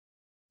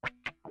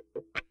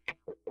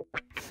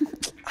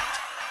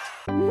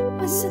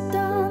Once I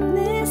throw on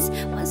this,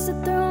 once I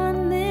throw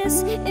on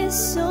this,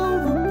 it's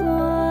over,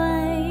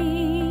 boy.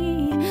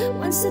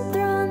 Once I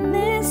throw on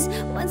this,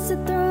 once I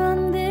throw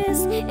on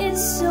this,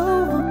 it's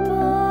over,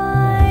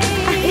 boy.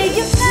 I hear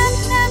you knock,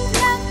 knock,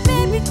 knock,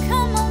 baby,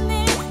 come on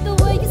in. The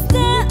way you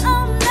stare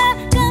all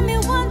night got me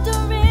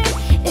wondering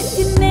if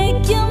you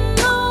make your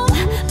move.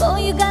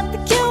 Boy, you got the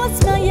cue, I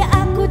smell your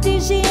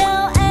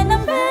aphrodisiac, and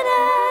I'm ready.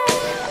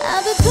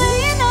 I'll be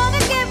playing all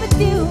the game with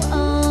you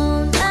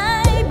all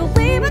night, but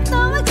baby, I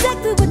know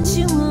exactly what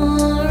you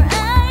want,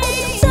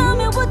 right? So tell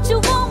me what you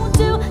won't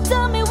do,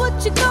 tell me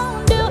what you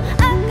gon' do,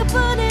 I can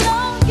put it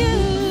on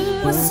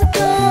you. What's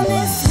it on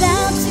this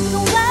about? Chicka,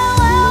 wow,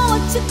 wow,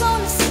 what you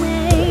gonna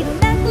say?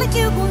 Don't act like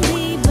you gon'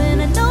 leave, but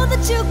I know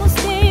that you gon'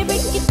 stay.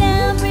 Break it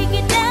down,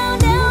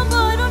 down,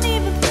 boy, don't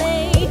even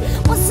play.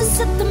 Once I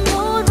set the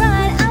mood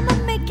right, I'ma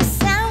make it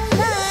sound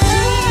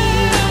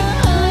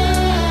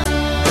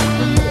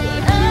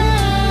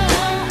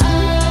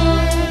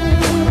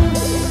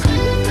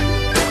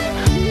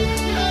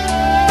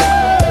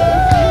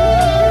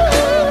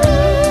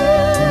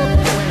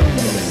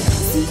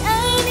See, I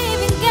ain't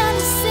even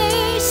gotta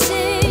say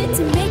shit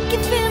to make you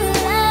feel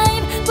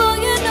alive. Boy,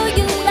 you know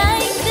you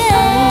like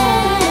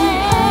that.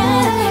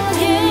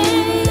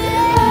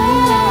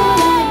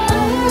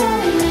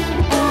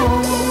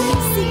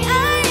 See, I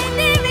ain't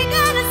even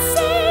gotta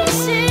say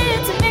shit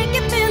to make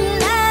you feel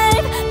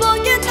alive. Boy,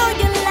 you know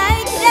you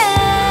like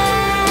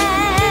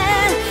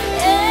that.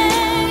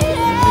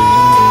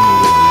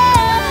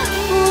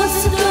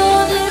 What's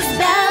all this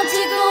about?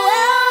 Chicka,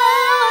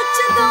 wow, what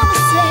you gonna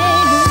say?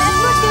 Don't act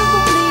like you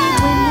gon' leave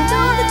when you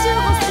know that you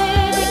gon'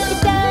 stay. Break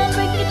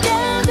it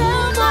down,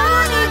 down, boy,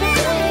 don't even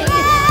play.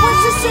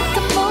 Once you set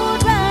the mood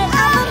right,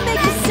 I'ma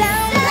make it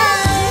sound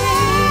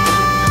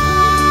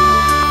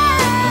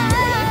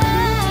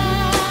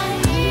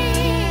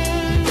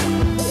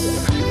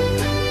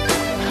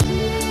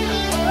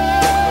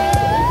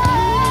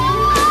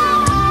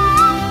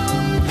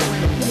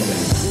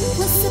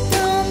Once I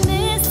throw on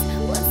this,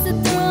 once I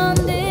throw on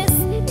this,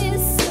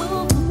 it's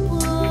over,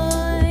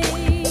 boy.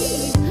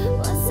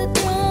 Once I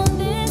throw on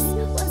this,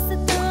 once I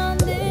throw on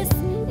this,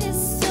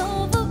 it's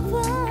over,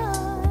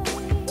 boy.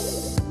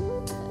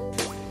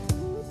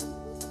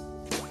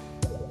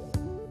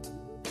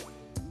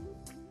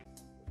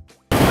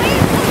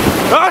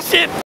 Oh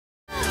shit!